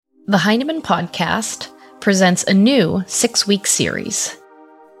The Heinemann Podcast presents a new 6-week series.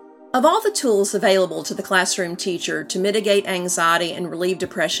 Of all the tools available to the classroom teacher to mitigate anxiety and relieve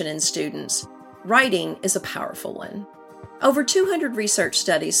depression in students, writing is a powerful one. Over 200 research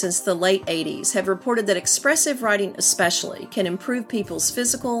studies since the late 80s have reported that expressive writing especially can improve people's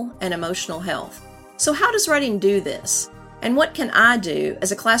physical and emotional health. So how does writing do this? And what can I do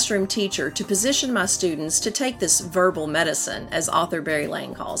as a classroom teacher to position my students to take this verbal medicine, as author Barry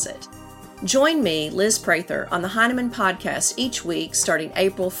Lane calls it? Join me, Liz Prather, on the Heinemann Podcast each week starting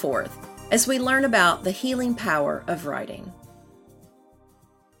April 4th as we learn about the healing power of writing.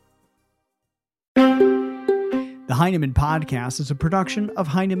 The Heinemann Podcast is a production of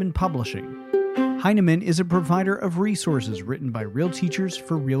Heinemann Publishing. Heinemann is a provider of resources written by real teachers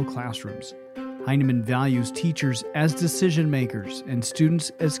for real classrooms. Heinemann values teachers as decision makers and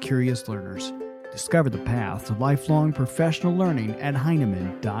students as curious learners. Discover the path to lifelong professional learning at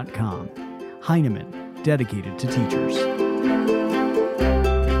Heinemann.com. Heinemann, dedicated to teachers.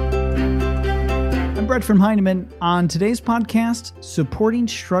 I'm Brett from Heinemann. On today's podcast, supporting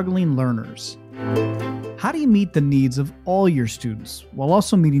struggling learners. How do you meet the needs of all your students while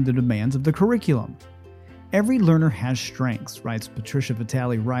also meeting the demands of the curriculum? Every learner has strengths, writes Patricia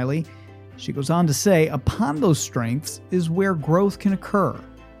Vitale-Reilly. She goes on to say, upon those strengths is where growth can occur.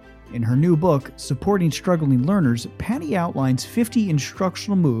 In her new book, Supporting Struggling Learners, Patty outlines 50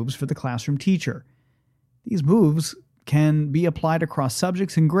 instructional moves for the classroom teacher. These moves can be applied across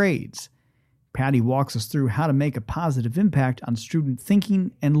subjects and grades. Patty walks us through how to make a positive impact on student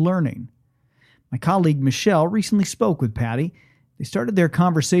thinking and learning. My colleague Michelle recently spoke with Patty. They started their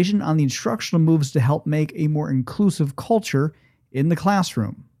conversation on the instructional moves to help make a more inclusive culture in the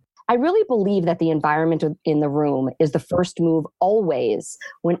classroom. I really believe that the environment in the room is the first move always,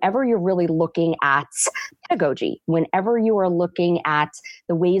 whenever you're really looking at pedagogy, whenever you are looking at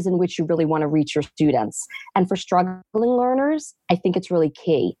the ways in which you really want to reach your students. And for struggling learners, I think it's really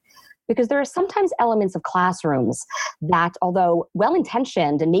key. Because there are sometimes elements of classrooms that, although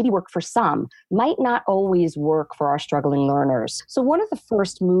well-intentioned and maybe work for some, might not always work for our struggling learners. So one of the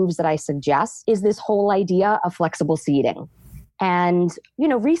first moves that I suggest is this whole idea of flexible seating. And,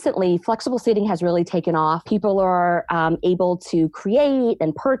 recently, flexible seating has really taken off. People are able to create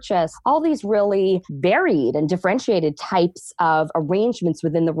and purchase all these really varied and differentiated types of arrangements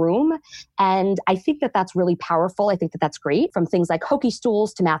within the room. And I think that that's really powerful. I think that that's great, from things like hokey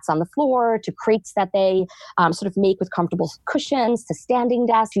stools to mats on the floor to crates that they sort of make with comfortable cushions to standing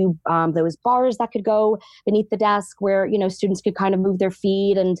desks to those bars that could go beneath the desk where, students could kind of move their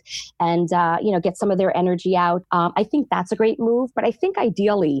feet and get some of their energy out. I think that's a great move. But I think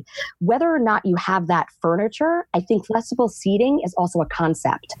ideally, whether or not you have that furniture, I think flexible seating is also a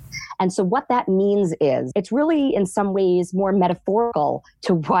concept. And so what that means is it's really in some ways more metaphorical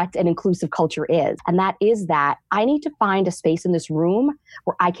to what an inclusive culture is. And that is that I need to find a space in this room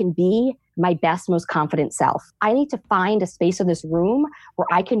where I can be my best, most confident self. I need to find a space in this room where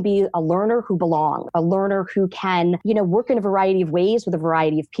I can be a learner who belongs, a learner who can, work in a variety of ways with a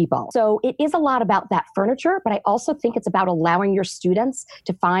variety of people. So it is a lot about that furniture, but I also think it's about allowing your students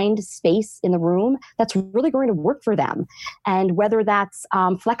to find space in the room that's really going to work for them. And whether that's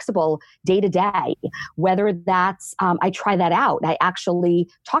flexible day to day, whether that's I try that out. I actually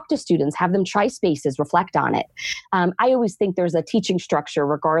talk to students, have them try spaces, reflect on it. I always think there's a teaching structure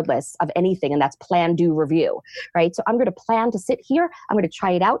regardless of anything, and that's plan, do, review, right? So I'm going to plan to sit here, I'm going to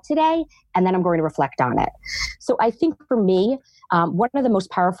try it out today, and then I'm going to reflect on it. So I think for me, one of the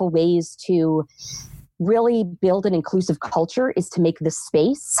most powerful ways to really build an inclusive culture is to make the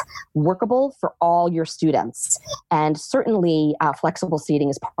space workable for all your students. And certainly flexible seating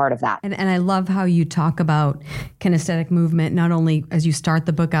is part of that. And I love how you talk about kinesthetic movement, not only as you start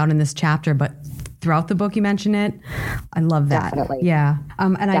the book out in this chapter, but throughout the book you mention it. I love that. Definitely. Yeah.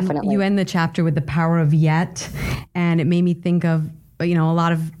 Definitely. You end the chapter with the power of yet. And it made me think of, a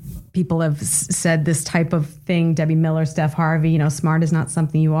lot of people have said this type of thing, Debbie Miller, Steph Harvey, smart is not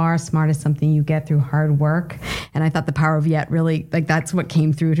something you are, smart is something you get through hard work. And I thought the power of yet really, that's what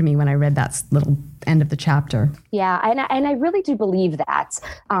came through to me when I read that little end of the chapter. Yeah, and I really do believe that.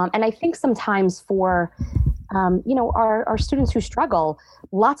 And I think sometimes for, our students who struggle,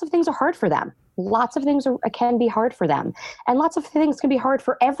 lots of things are hard for them. Lots of things can be hard for them. And lots of things can be hard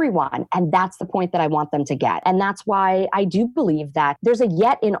for everyone. And that's the point that I want them to get. And that's why I do believe that there's a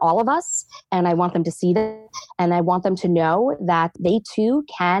yet in all of us. And I want them to see that. And I want them to know that they too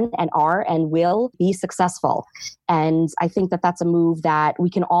can and are and will be successful. And I think that that's a move that we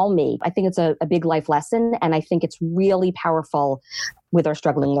can all make. I think it's a big life lesson. And I think it's really powerful with our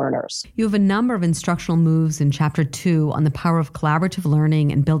struggling learners. You have a number of instructional moves in Chapter 2 on the power of collaborative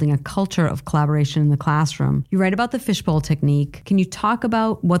learning and building a culture of collaboration in the classroom. You write about the fishbowl technique. Can you talk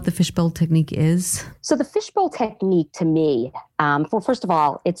about what the fishbowl technique is? So the fishbowl technique to me, first of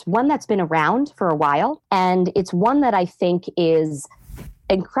all, it's one that's been around for a while, and it's one that I think is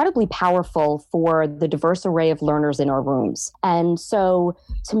incredibly powerful for the diverse array of learners in our rooms. And so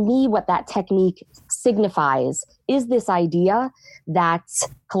to me, what that technique signifies is this idea that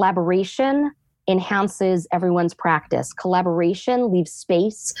collaboration enhances everyone's practice. Collaboration leaves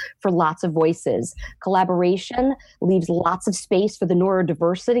space for lots of voices. Collaboration leaves lots of space for the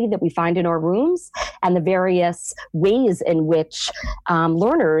neurodiversity that we find in our rooms and the various ways in which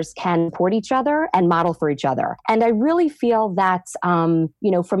learners can support each other and model for each other. And I really feel that,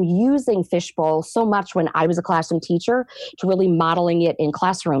 from using Fishbowl so much when I was a classroom teacher to really modeling it in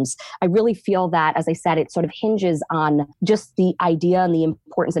classrooms, I really feel that, as I said, it sort of hinges on just the idea and the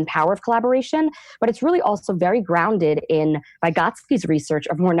importance and power of collaboration. But it's really also very grounded in Vygotsky's research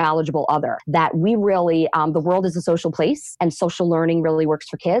of more knowledgeable other, that we really, the world is a social place, and social learning really works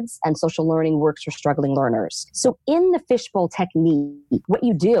for kids, and social learning works for struggling learners. So in the fishbowl technique, what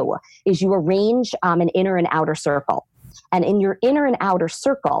you do is you arrange an inner and outer circle. And in your inner and outer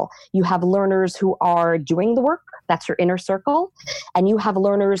circle, you have learners who are doing the work. That's your inner circle. And you have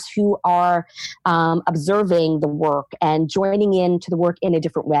learners who are observing the work and joining into the work in a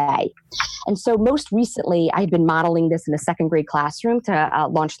different way. And so most recently, I had been modeling this in a second grade classroom to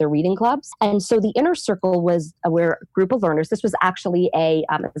launch their reading clubs. And so the inner circle was a group of learners. This was actually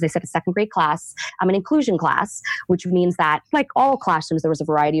as I said, a second grade class, an inclusion class, which means that like all classrooms, there was a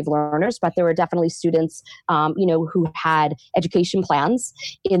variety of learners, but there were definitely students, who had education plans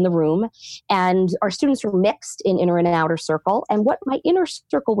in the room. And our students were mixed in inner and outer circle. And what my inner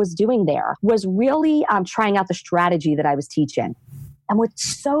circle was doing there was really trying out the strategy that I was teaching. And what's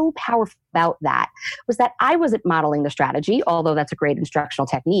so powerful about that was that I wasn't modeling the strategy, although that's a great instructional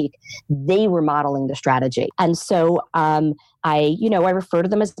technique. They were modeling the strategy. And so I refer to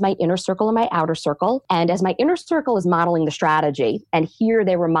them as my inner circle and my outer circle. And as my inner circle is modeling the strategy, and here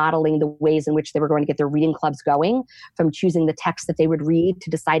they were modeling the ways in which they were going to get their reading clubs going, from choosing the text that they would read to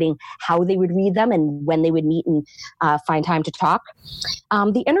deciding how they would read them and when they would meet and find time to talk.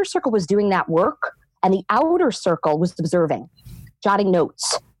 The inner circle was doing that work, and the outer circle was observing, jotting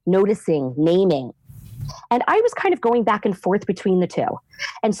notes, noticing, naming. And I was kind of going back and forth between the two.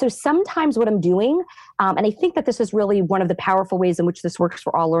 And so sometimes what I'm doing, and I think that this is really one of the powerful ways in which this works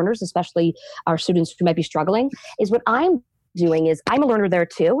for all learners, especially our students who might be struggling, is what I'm doing is I'm a learner there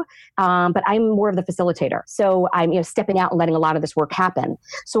too, but I'm more of the facilitator. So I'm stepping out and letting a lot of this work happen.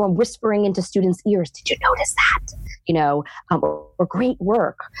 So I'm whispering into students' ears, did you notice that? Or great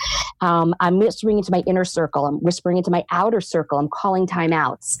work. I'm whispering into my inner circle. I'm whispering into my outer circle. I'm calling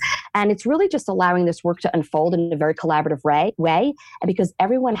timeouts. And it's really just allowing this work to unfold in a very collaborative way. And because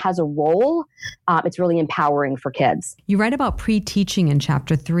everyone has a role, it's really empowering for kids. You write about pre-teaching in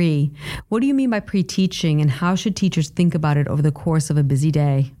Chapter 3. What do you mean by pre-teaching, and how should teachers think about it over the course of a busy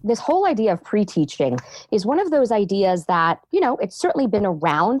day? This whole idea of pre-teaching is one of those ideas that, it's certainly been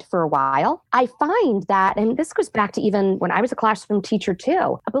around for a while. I find that, and this goes back to even when I was a classroom teacher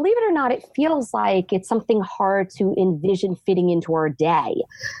too, believe it or not, it feels like it's something hard to envision fitting into our day,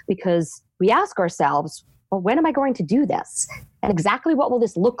 because we ask ourselves, well, when am I going to do this? And exactly what will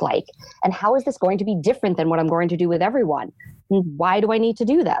this look like? And how is this going to be different than what I'm going to do with everyone? And why do I need to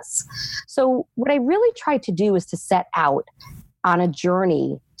do this? So what I really tried to do is to set out on a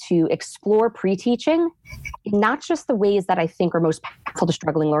journey to explore pre-teaching in not just the ways that I think are most powerful to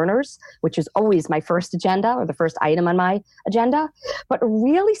struggling learners, which is always my first agenda or the first item on my agenda, but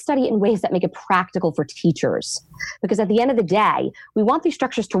really study it in ways that make it practical for teachers. Because at the end of the day, we want these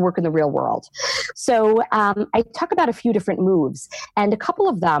structures to work in the real world. So I talk about a few different moves, and a couple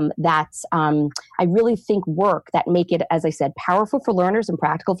of them that I really think work that make it, as I said, powerful for learners and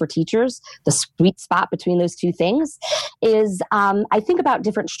practical for teachers. The sweet spot between those two things is I think about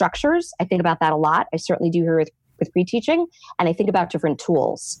different structures. I think about that a lot. I certainly do here with pre-teaching, and I think about different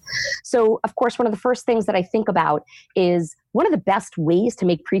tools. So, of course, one of the first things that I think about is one of the best ways to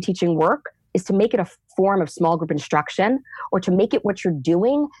make pre-teaching work is to make it a form of small group instruction, or to make it what you're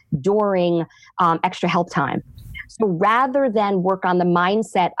doing during extra help time. So rather than work on the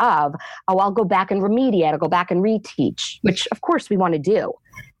mindset of, I'll go back and remediate, I'll go back and reteach, which of course we want to do,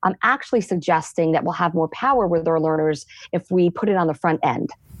 I'm actually suggesting that we'll have more power with our learners if we put it on the front end.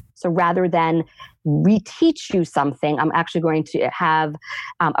 So rather than reteach you something, I'm actually going to have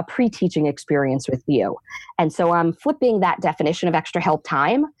a pre-teaching experience with you. And so I'm flipping that definition of extra help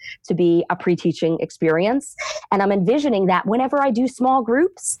time to be a pre-teaching experience. And I'm envisioning that whenever I do small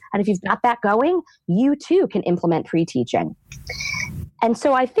groups, and if you've got that going, you too can implement pre-teaching. And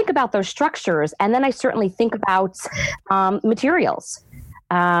so I think about those structures, and then I certainly think about materials.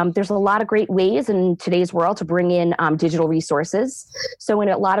 There's a lot of great ways in today's world to bring in digital resources. So in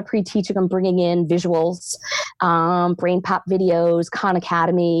a lot of pre-teaching, I'm bringing in visuals, brain pop videos, Khan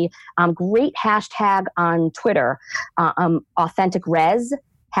Academy, great hashtag on Twitter, authentic res,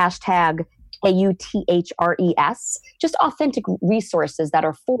 hashtag AUTHRES, just authentic resources that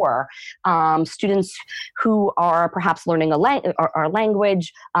are for students who are perhaps learning our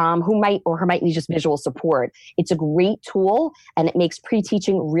language, who might need just visual support. It's a great tool, and it makes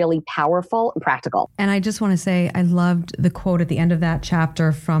pre-teaching really powerful and practical. And I just want to say, I loved the quote at the end of that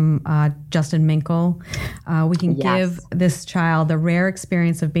chapter from Justin Minkle. We can give this child the rare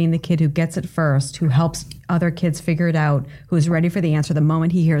experience of being the kid who gets it first, who helps other kids figure it out, who is ready for the answer the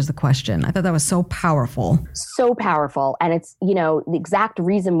moment he hears the question. I thought that was so powerful. So powerful. And it's, the exact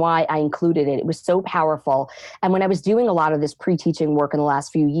reason why I included it. It was so powerful. And when I was doing a lot of this pre-teaching work in the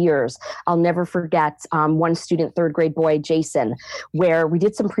last few years, I'll never forget one student, third grade boy, Jason, where we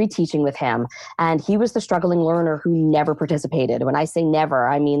did some pre-teaching with him. And he was the struggling learner who never participated. When I say never,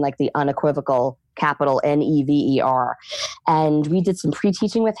 I mean like the unequivocal capital NEVER. And we did some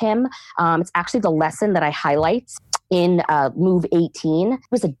pre-teaching with him. It's actually the lesson that I highlight in Move 18. It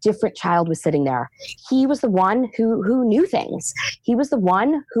was a different child was sitting there. He was the one who knew things. He was the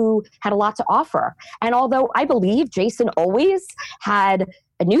one who had a lot to offer. And although I believe Jason always had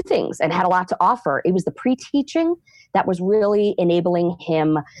new things and had a lot to offer, it was the pre-teaching that was really enabling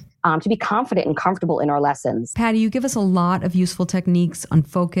him to be confident and comfortable in our lessons. Patty, you give us a lot of useful techniques on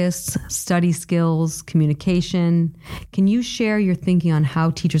focus, study skills, communication. Can you share your thinking on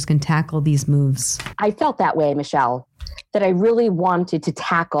how teachers can tackle these moves? I felt that way, Michelle, that I really wanted to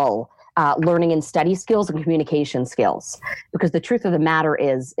tackle learning and study skills and communication skills, because the truth of the matter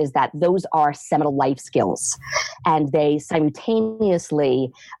is that those are seminal life skills, and they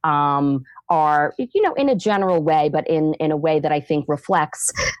simultaneously are, in a general way, but in a way that I think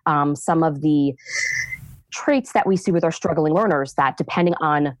reflects some of the traits that we see with our struggling learners, that depending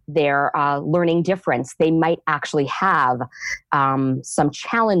on their learning difference, they might actually have some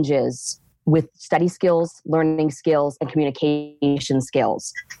challenges with study skills, learning skills, and communication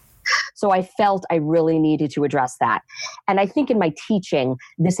skills. So I felt I really needed to address that. And I think in my teaching,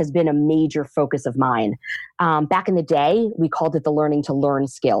 this has been a major focus of mine. Back in the day, we called it the learning to learn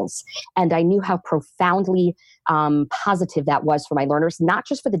skills. And I knew how profoundly positive that was for my learners, not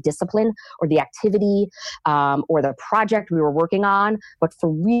just for the discipline or the activity or the project we were working on, but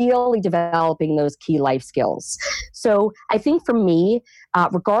for really developing those key life skills. So I think for me,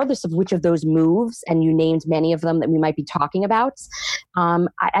 regardless of which of those moves, and you named many of them that we might be talking about,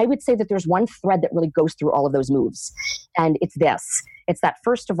 I would say that there's one thread that really goes through all of those moves. And it's this. It's that,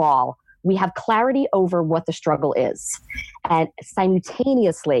 first of all, we have clarity over what the struggle is. And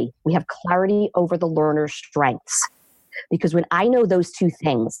simultaneously, we have clarity over the learner's strengths. Because when I know those two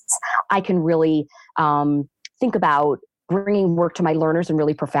things, I can really think about bringing work to my learners in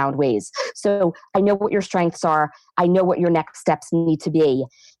really profound ways. So I know what your strengths are. I know what your next steps need to be.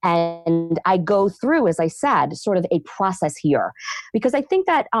 And I go through, as I said, sort of a process here. Because I think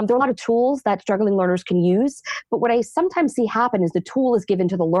that there are a lot of tools that struggling learners can use. But what I sometimes see happen is the tool is given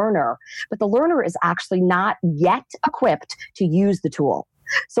to the learner, but the learner is actually not yet equipped to use the tool.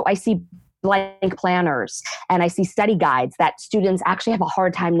 So I see blank planners, and I see study guides that students actually have a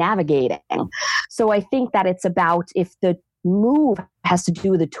hard time navigating. So I think that it's about, if the move has to do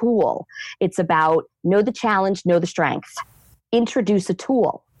with a tool, it's about know the challenge, know the strength, introduce a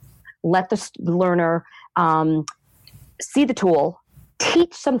tool, let the learner see the tool,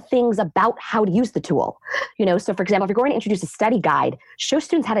 teach some things about how to use the tool. So for example, if you're going to introduce a study guide, show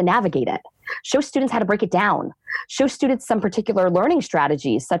students how to navigate it. Show students how to break it down. Show students some particular learning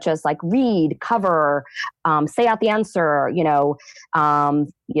strategies, such as like read, cover, say out the answer,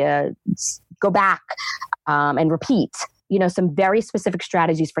 go back and repeat. Some very specific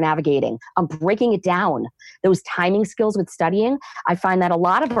strategies for navigating. Breaking it down. Those timing skills with studying. I find that a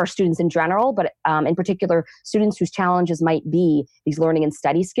lot of our students in general, but in particular, students whose challenges might be these learning and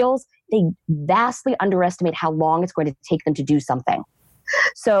study skills, they vastly underestimate how long it's going to take them to do something.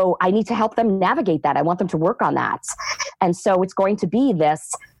 So I need to help them navigate that. I want them to work on that. And so it's going to be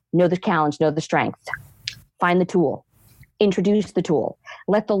this: know the challenge, know the strength, find the tool, introduce the tool,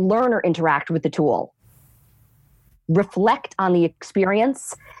 let the learner interact with the tool, reflect on the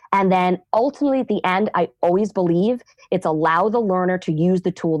experience, And then ultimately at the end, I always believe it's allow the learner to use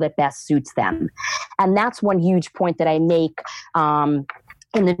the tool that best suits them. And that's one huge point that I make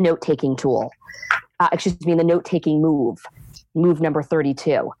in the note-taking tool. In the note-taking move number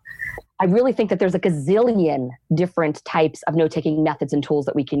 32. I really think that there's a gazillion different types of note-taking methods and tools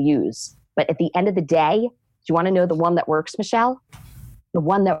that we can use. But at the end of the day, do you want to know the one that works, Michelle? The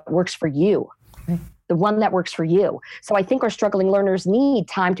one that works for you. Okay. The one that works for you. So I think our struggling learners need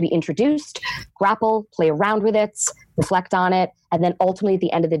time to be introduced, grapple, play around with it, reflect on it, and then ultimately at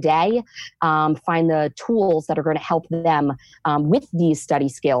the end of the day, find the tools that are going to help them with these study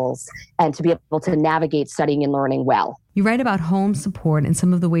skills and to be able to navigate studying and learning well. You write about home support and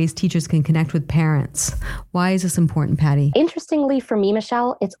some of the ways teachers can connect with parents. Why is this important, Patty? Interestingly for me,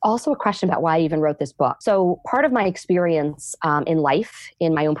 Michelle, it's also a question about why I even wrote this book. So part of my experience in life,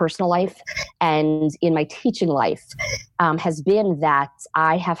 in my own personal life, and in my teaching life has been that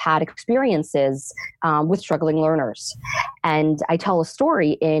I have had experiences with struggling learners. And I tell a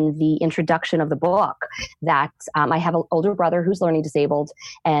story in the introduction of the book that I have an older brother who's learning disabled,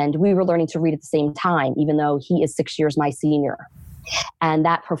 and we were learning to read at the same time, even though he is 6 years my senior. And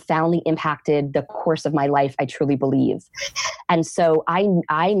that profoundly impacted the course of my life, I truly believe. And so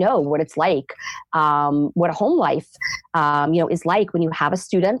I know what it's like, what a home life, is like when you have a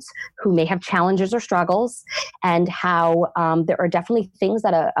student who may have challenges or struggles, and how there are definitely things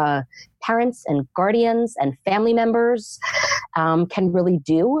that parents and guardians and family members can really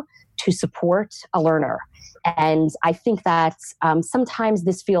do to support a learner. And I think that sometimes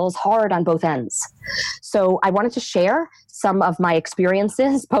this feels hard on both ends. So I wanted to share some of my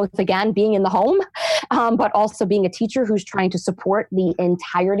experiences, both again, being in the home, but also being a teacher who's trying to support the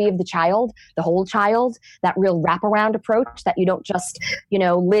entirety of the child, the whole child, that real wraparound approach that you don't just,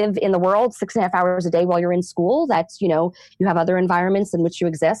 live in the world 6.5 hours a day while you're in school. That's, you have other environments in which you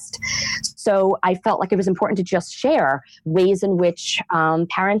exist. So I felt like it was important to just share ways in which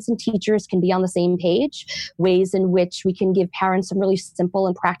parents and teachers can be on the same page, ways in which we can give parents some really simple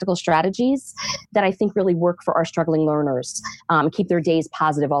and practical strategies that I think really work for our struggling learners, keep their days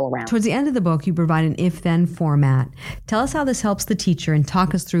positive all around. Towards the end of the book, you provide an if-then format. Tell us how this helps the teacher and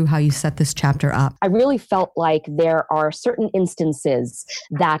talk us through how you set this chapter up. I really felt like there are certain instances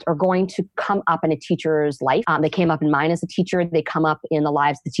that are going to come up in a teacher's life. They came up in mine as a teacher. They come up in the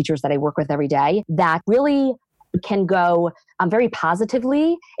lives of the teachers that I work with every day that really can go very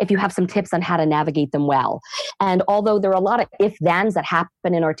positively if you have some tips on how to navigate them well. And although there are a lot of if-thens that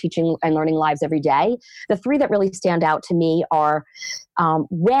happen in our teaching and learning lives every day, the three that really stand out to me are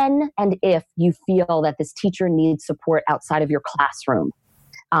when and if you feel that this teacher needs support outside of your classroom.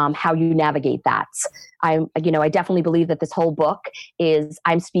 How you navigate that. I definitely believe that this whole book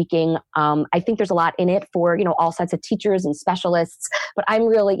I'm speaking, I think there's a lot in it for, all sets of teachers and specialists, but I'm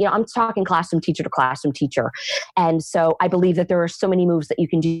really, I'm talking classroom teacher to classroom teacher. And so I believe that there are so many moves that you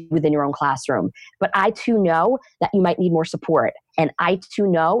can do within your own classroom, but I too know that you might need more support. And I too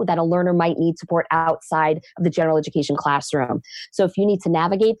know that a learner might need support outside of the general education classroom. So if you need to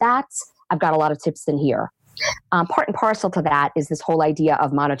navigate that, I've got a lot of tips in here. Part and parcel to that is this whole idea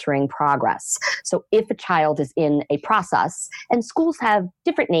of monitoring progress. So if a child is in a process, and schools have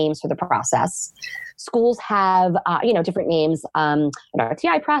different names for the process, schools have, different names, an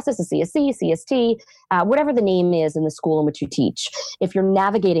RTI process, a CSC, CST, whatever the name is in the school in which you teach. If you're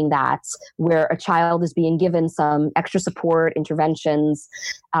navigating that, where a child is being given some extra support, interventions,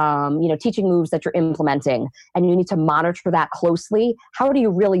 teaching moves that you're implementing, and you need to monitor that closely, how do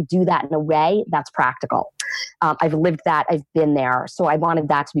you really do that in a way that's practical? I've lived that. I've been there. So I wanted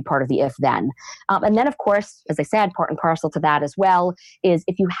that to be part of the if-then. And then, of course, as I said, part and parcel to that as well is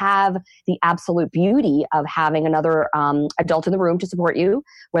if you have the absolute beauty of having another adult in the room to support you,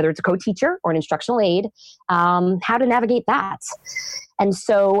 whether it's a co-teacher or an instructional aide, how to navigate that. And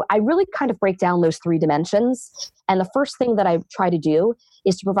so I really kind of break down those three dimensions. And the first thing that I try to do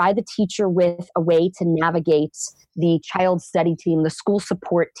is to provide the teacher with a way to navigate the child study team, the school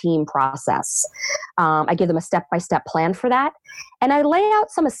support team process. I give them a step-by-step plan for that. And I lay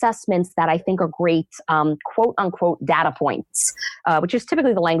out some assessments that I think are great, quote unquote, data points, which is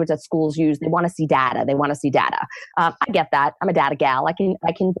typically the language that schools use. They want to see data. They want to see data. I get that. I'm a data gal. I can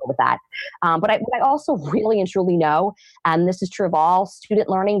deal with that. But what I also really and truly know, and this is true of all student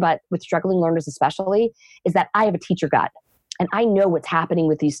learning, but with struggling learners especially, is that I have a teacher gut. and I know what's happening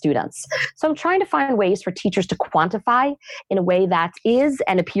with these students. So I'm trying to find ways for teachers to quantify in a way that is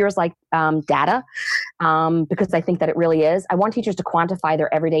and appears like data, because I think that it really is. I want teachers to quantify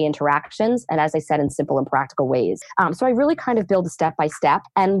their everyday interactions, and as I said, in simple and practical ways. So I really kind of build a step by step.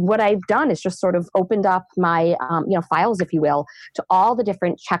 And what I've done is just sort of opened up my files, if you will, to all the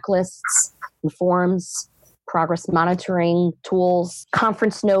different checklists and forms, progress monitoring tools,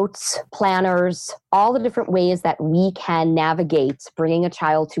 conference notes, planners, all the different ways that we can navigate bringing a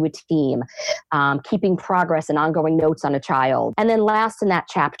child to a team, keeping progress and ongoing notes on a child. And then last in that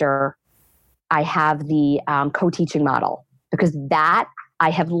chapter, I have the co-teaching model, because that I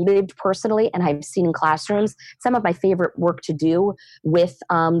have lived personally and I've seen in classrooms. Some of my favorite work to do with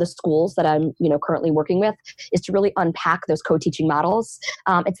the schools that I'm currently working with is to really unpack those co-teaching models.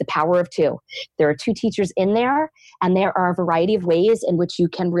 It's the power of two. There are two teachers in there, and there are a variety of ways in which you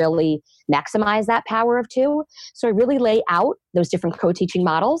can really maximize that power of two. So I really lay out those different co-teaching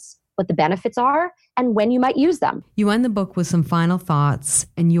models, what the benefits are, and when you might use them. You end the book with some final thoughts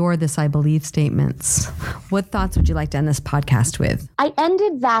and your "this I believe" statements. What thoughts would you like to end this podcast with? I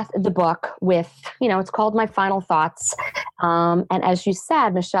ended the book with, it's called My Final Thoughts. And as you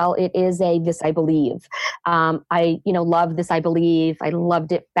said, Michelle, it is a "this I believe." I love "this I believe." I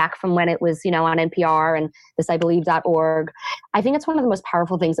loved it back from when it was, on NPR and thisibelieve.org. I think it's one of the most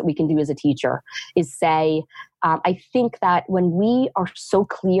powerful things that we can do as a teacher is say, I think that when we are so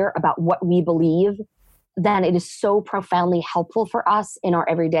clear about what we believe, then it is so profoundly helpful for us in our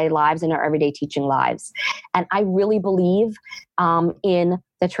everyday lives, in our everyday teaching lives. And I really believe in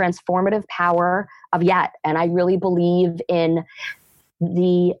the transformative power of yet. And I really believe in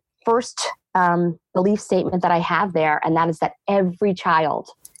the first belief statement that I have there, and that is that every child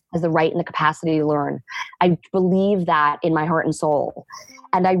has the right and the capacity to learn. I believe that in my heart and soul.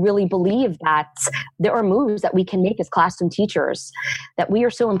 And I really believe that there are moves that we can make as classroom teachers, that we are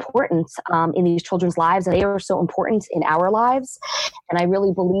so important in these children's lives, and they are so important in our lives. And I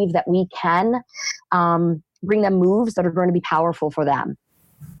really believe that we can bring them moves that are going to be powerful for them.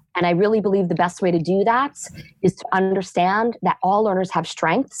 And I really believe the best way to do that is to understand that all learners have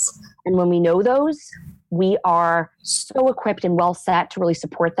strengths. And when we know those, we are so equipped and well set to really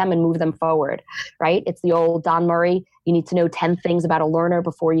support them and move them forward, right? It's the old Don Murray, you need to know 10 things about a learner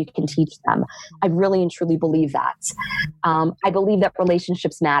before you can teach them. I really and truly believe that. I believe that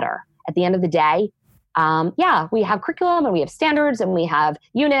relationships matter. At the end of the day, we have curriculum and we have standards and we have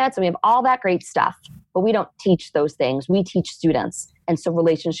units and we have all that great stuff, but we don't teach those things. We teach students. And so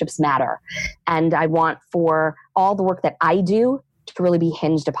relationships matter. And I want for all the work that I do to really be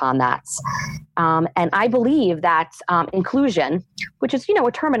hinged upon that. And I believe that inclusion, which is,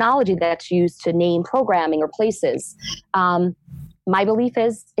 a terminology that's used to name programming or places, my belief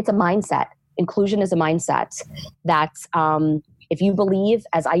is it's a mindset. Inclusion is a mindset that if you believe,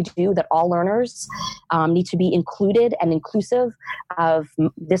 as I do, that all learners need to be included and inclusive of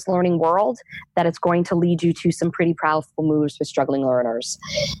this learning world, that it's going to lead you to some pretty powerful moves for struggling learners.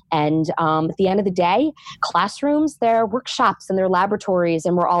 And at the end of the day, classrooms, they're workshops and they're laboratories,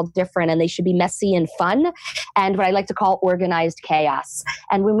 and we're all different, and they should be messy and fun, and what I like to call organized chaos.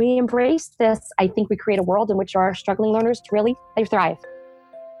 And when we embrace this, I think we create a world in which our struggling learners really, they thrive.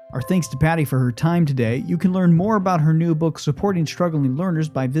 Our thanks to Patty for her time today. You can learn more about her new book, Supporting Struggling Learners,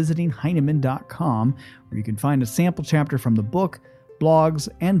 by visiting Heinemann.com, where you can find a sample chapter from the book, blogs,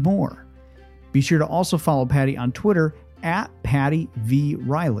 and more. Be sure to also follow Patty on Twitter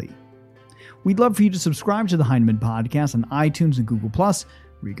 @PattyV.Reilly. We'd love for you to subscribe to the Heinemann Podcast on iTunes and Google+,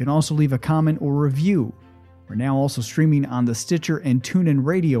 where you can also leave a comment or review. We're now also streaming on the Stitcher and TuneIn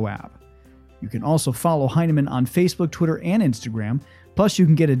Radio app. You can also follow Heinemann on Facebook, Twitter, and Instagram. Plus, you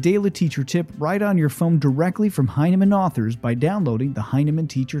can get a daily teacher tip right on your phone directly from Heinemann authors by downloading the Heinemann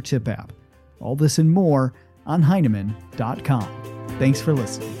Teacher Tip app. All this and more on Heinemann.com. Thanks for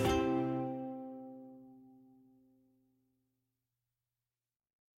listening.